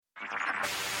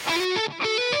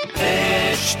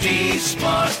HT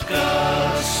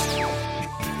Smartcast.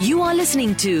 You are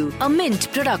listening to a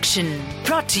Mint production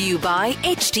brought to you by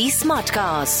HT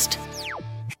Smartcast.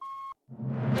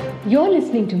 You're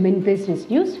listening to Mint Business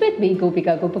News with me,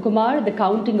 Gopika Gopakumar. The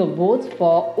counting of votes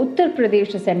for Uttar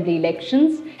Pradesh Assembly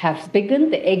elections has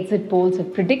begun. The exit polls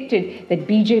have predicted that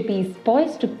BJP is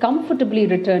poised to comfortably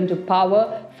return to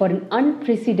power for an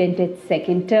unprecedented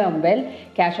second term. Well,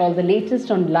 catch all the latest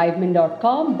on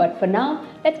livemint.com. But for now,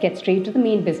 let's get straight to the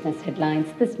main business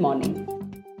headlines this morning.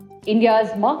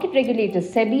 India's market regulator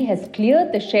SEBI has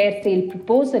cleared the share sale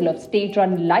proposal of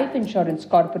state-run Life Insurance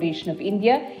Corporation of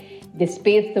India. This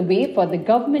paves the way for the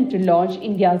government to launch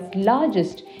India's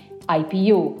largest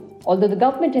IPO. Although the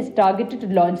government has targeted to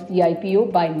launch the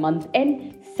IPO by month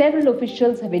end, several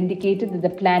officials have indicated that the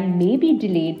plan may be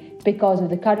delayed because of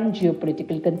the current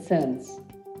geopolitical concerns.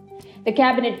 The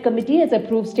Cabinet Committee has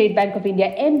approved State Bank of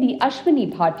India MD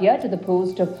Ashwini Bhatia to the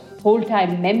post of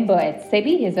whole-time member at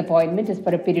SEBI. His appointment is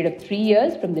for a period of 3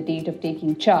 years from the date of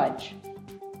taking charge.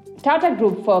 Tata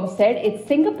Group firm said its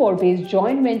Singapore-based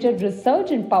joint venture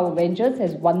Resurgent Power Ventures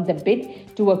has won the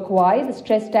bid to acquire the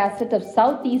stressed asset of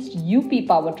Southeast UP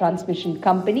Power Transmission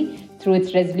Company through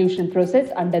its resolution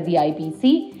process under the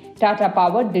IBC. Tata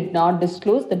Power did not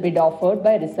disclose the bid offered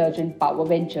by Resurgent Power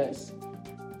Ventures.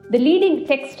 The leading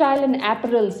textile and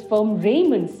apparels firm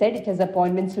Raymond said it has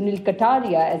appointed Sunil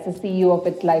Kataria as the CEO of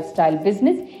its lifestyle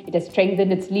business. It has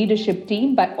strengthened its leadership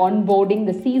team by onboarding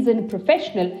the seasoned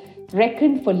professional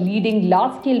reckoned for leading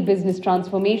large-scale business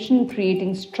transformation,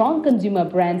 creating strong consumer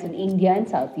brands in India and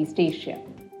Southeast Asia.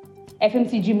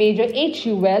 FMCG major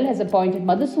HUL has appointed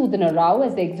Madhusudana Rao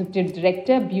as the Executive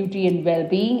Director, Beauty and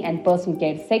Wellbeing and Personal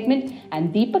Care segment,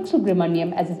 and Deepak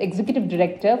Subramaniam as its Executive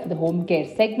Director for the Home Care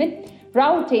segment.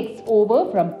 Rao takes over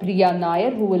from Priya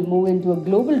Nair, who will move into a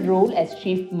global role as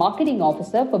Chief Marketing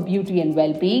Officer for Beauty and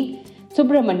Wellbeing.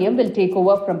 Subramaniam will take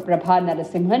over from Prabha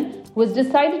Narasimhan, who has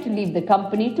decided to leave the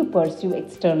company to pursue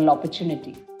external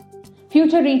opportunity.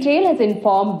 Future Retail has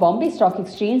informed Bombay Stock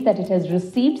Exchange that it has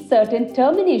received certain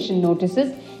termination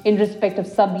notices in respect of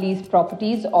subleased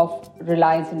properties of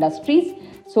Reliance Industries.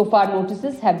 So far,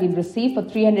 notices have been received for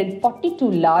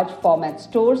 342 large format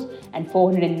stores and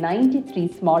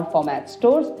 493 small format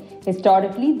stores.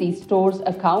 Historically, these stores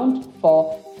account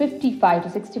for 55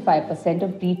 to 65%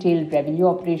 of retail revenue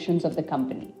operations of the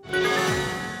company.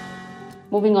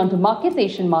 Moving on to markets,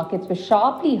 Asian markets were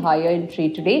sharply higher in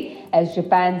trade today as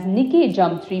Japan's Nikkei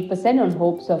jumped 3% on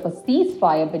hopes of a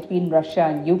ceasefire between Russia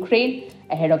and Ukraine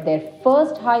ahead of their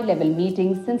first high-level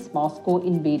meeting since Moscow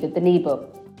invaded the neighbor.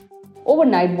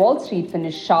 Overnight, Wall Street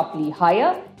finished sharply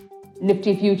higher.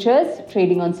 Nifty futures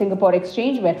trading on Singapore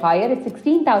Exchange were higher at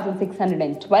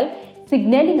 16,612,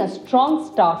 signaling a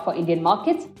strong start for Indian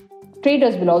markets.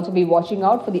 Traders will also be watching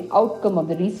out for the outcome of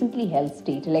the recently held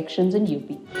state elections in UP.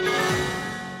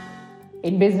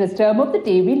 In business term of the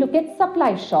day, we look at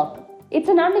supply shock. It's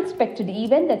an unexpected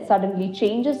event that suddenly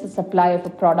changes the supply of a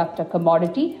product or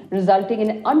commodity, resulting in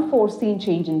an unforeseen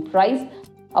change in price.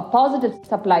 A positive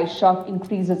supply shock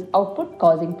increases output,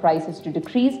 causing prices to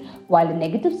decrease, while a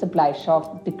negative supply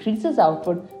shock decreases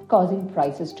output, causing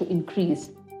prices to increase.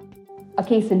 A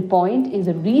case in point is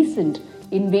a recent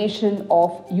invasion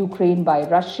of Ukraine by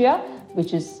Russia,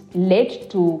 which has led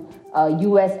to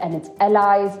US and its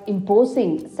allies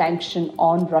imposing sanction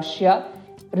on Russia,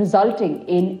 resulting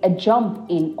in a jump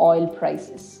in oil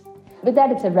prices. With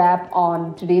that, it's a wrap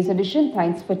on today's edition.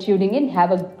 Thanks for tuning in.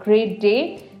 Have a great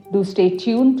day. Do stay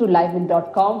tuned to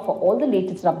livemint.com for all the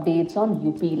latest updates on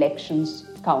UP elections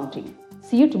counting.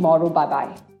 See you tomorrow.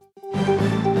 Bye-bye.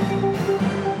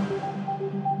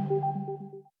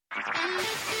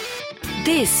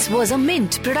 This was a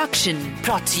Mint production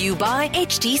brought to you by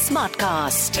HT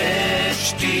Smartcast.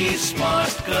 HT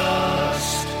Smartcast.